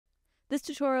This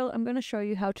tutorial, I'm going to show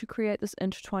you how to create this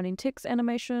intertwining text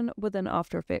animation within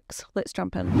After Effects. Let's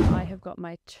jump in. I have got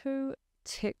my two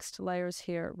text layers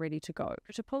here ready to go.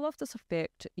 To pull off this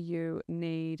effect, you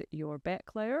need your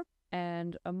back layer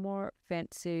and a more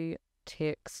fancy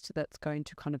text that's going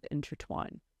to kind of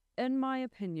intertwine. In my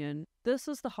opinion, this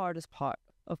is the hardest part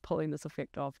of pulling this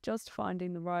effect off, just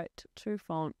finding the right two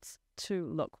fonts to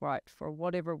look right for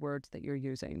whatever words that you're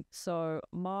using. So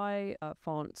my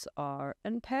fonts are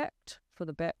Impact for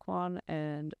the back one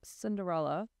and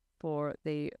Cinderella for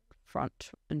the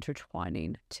front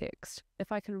intertwining text.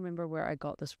 If I can remember where I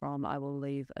got this from, I will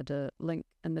leave a link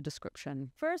in the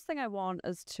description. First thing I want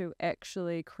is to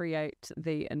actually create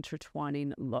the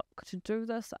intertwining look. To do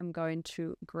this, I'm going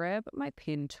to grab my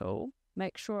pen tool,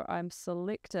 make sure I'm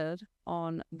selected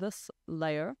on this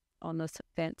layer, on this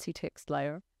fancy text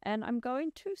layer, and I'm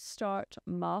going to start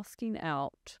masking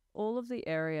out all of the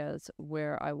areas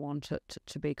where I want it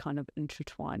to be kind of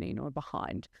intertwining or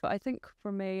behind. But I think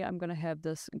for me, I'm going to have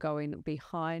this going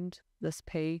behind this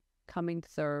P, coming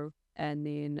through, and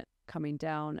then coming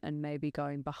down and maybe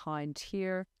going behind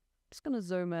here. I'm just going to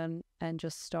zoom in and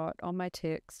just start on my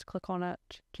text, click on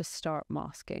it, just start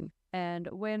masking. And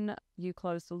when you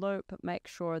close the loop, make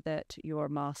sure that your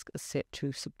mask is set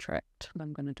to subtract.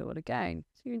 I'm going to do it again.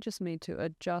 So you just need to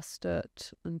adjust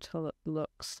it until it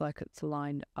looks like it's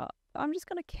lined up. I'm just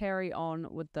going to carry on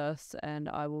with this and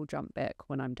I will jump back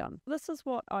when I'm done. This is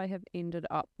what I have ended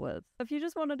up with. If you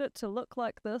just wanted it to look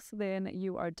like this, then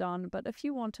you are done. But if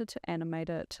you wanted to animate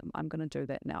it, I'm going to do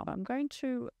that now. I'm going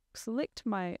to select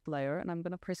my layer and I'm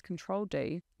going to press Ctrl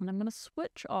D and I'm going to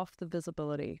switch off the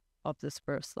visibility of this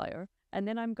first layer, and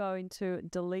then I'm going to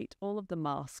delete all of the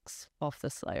masks off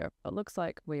this layer. It looks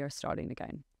like we are starting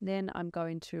again. Then I'm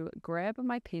going to grab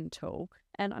my pen tool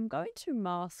and I'm going to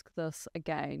mask this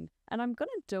again, and I'm going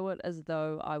to do it as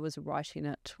though I was writing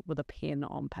it with a pen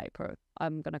on paper.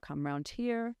 I'm going to come around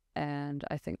here, and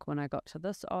I think when I got to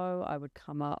this O, I would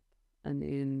come up and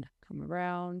then come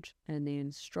around and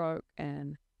then stroke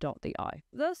and dot the I.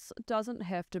 This doesn't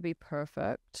have to be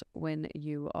perfect when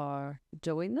you are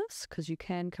doing this, because you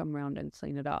can come around and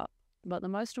clean it up. But the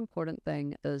most important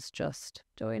thing is just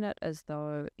doing it as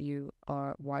though you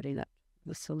are writing it.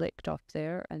 The select off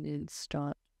there and then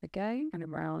start again and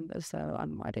around as though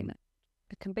I'm writing it.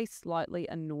 It can be slightly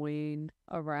annoying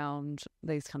around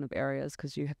these kind of areas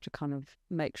because you have to kind of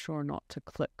make sure not to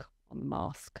click on the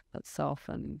mask itself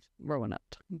and ruin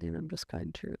it. And then I'm just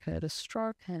going to add a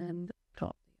stroke and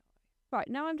dot. Right,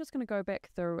 now I'm just going to go back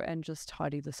through and just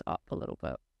tidy this up a little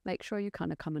bit. Make sure you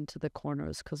kind of come into the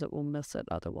corners because it will miss it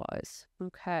otherwise.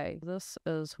 Okay, this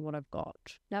is what I've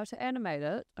got. Now to animate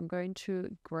it, I'm going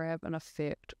to grab an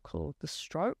effect called the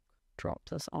stroke, drop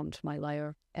this onto my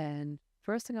layer, and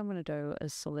first thing I'm going to do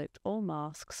is select all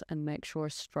masks and make sure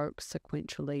stroke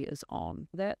sequentially is on.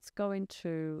 That's going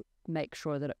to make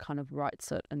sure that it kind of writes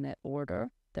it in that order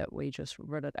that we just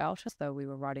wrote it out as though we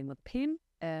were writing with a pen.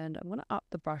 And I'm going to up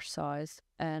the brush size,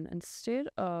 and instead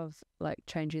of like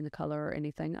changing the color or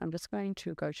anything, I'm just going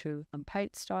to go to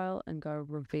paint style and go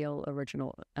reveal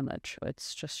original image.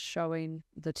 It's just showing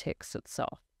the text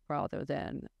itself rather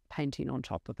than painting on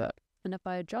top of it. And if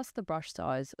I adjust the brush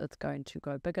size, it's going to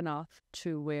go big enough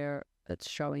to where it's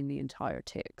showing the entire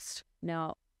text.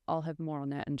 Now, I'll have more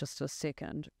on that in just a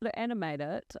second. To animate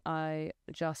it, I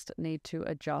just need to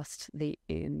adjust the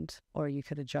end, or you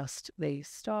could adjust the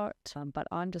start, but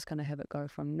I'm just going to have it go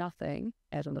from nothing,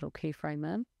 add a little keyframe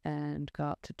in, and go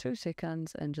up to 2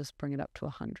 seconds and just bring it up to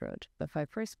 100. If I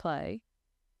press play,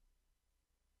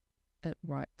 it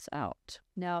writes out.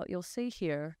 Now, you'll see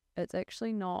here, it's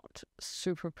actually not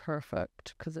super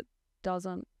perfect because it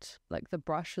doesn't, like the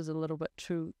brush is a little bit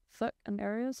too thick in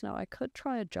areas. Now I could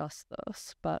try adjust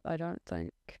this, but I don't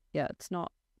think, yeah, it's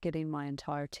not getting my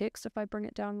entire text if I bring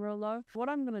it down real low. What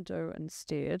I'm going to do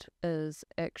instead is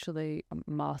actually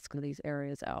mask these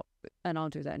areas out, and I'll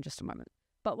do that in just a moment.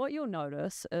 But what you'll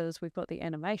notice is we've got the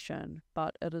animation,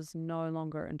 but it is no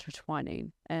longer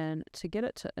intertwining. And to get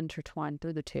it to intertwine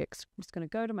through the text, I'm just going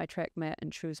to go to my track mat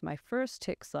and choose my first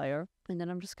text layer. And then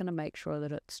I'm just going to make sure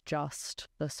that it's just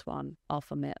this one,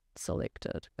 alpha mat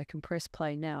selected. I can press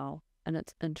play now, and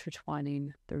it's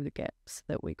intertwining through the gaps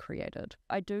that we created.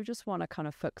 I do just want to kind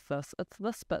of fix this. It's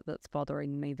this bit that's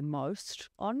bothering me the most.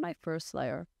 On my first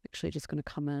layer, actually just going to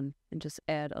come in and just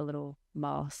add a little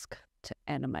mask to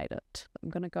animate it. I'm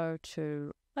going to go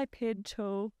to my pen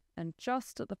tool, and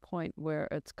just at the point where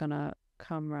it's going to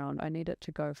come around, I need it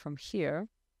to go from here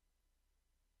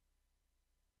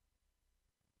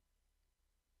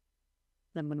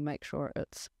I'm going to make sure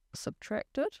it's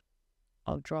subtracted.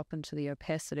 I'll drop into the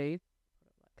opacity,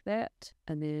 put it like that.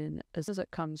 And then as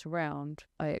it comes around,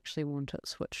 I actually want it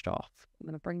switched off. I'm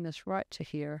going to bring this right to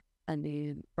here and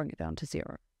then bring it down to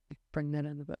 0. Bring that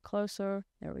in a bit closer.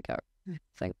 There we go. I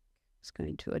think it's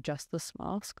going to adjust this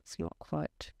mask. It's not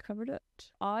quite covered it.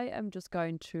 I am just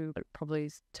going to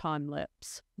probably time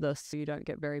lapse this so you don't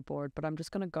get very bored, but I'm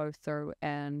just going to go through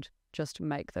and just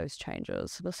make those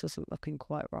changes. This isn't looking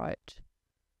quite right.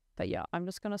 But yeah, I'm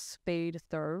just going to speed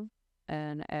through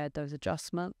and add those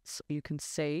adjustments. You can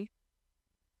see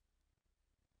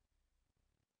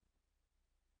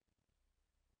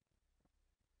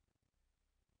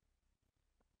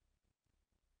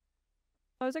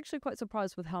I was actually quite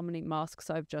surprised with how many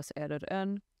masks I've just added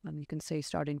in. And you can see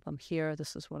starting from here,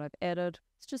 this is what I've added.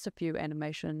 It's just a few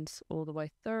animations all the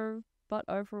way through, but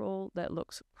overall that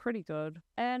looks pretty good.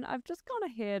 And I've just gone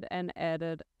ahead and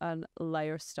added a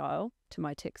layer style to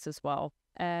my text as well.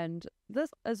 And this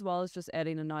as well as just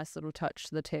adding a nice little touch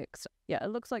to the text. Yeah,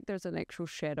 it looks like there's an actual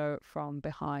shadow from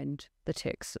behind the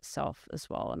text itself as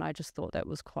well. And I just thought that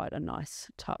was quite a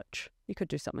nice touch. You could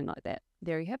do something like that.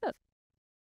 There you have it.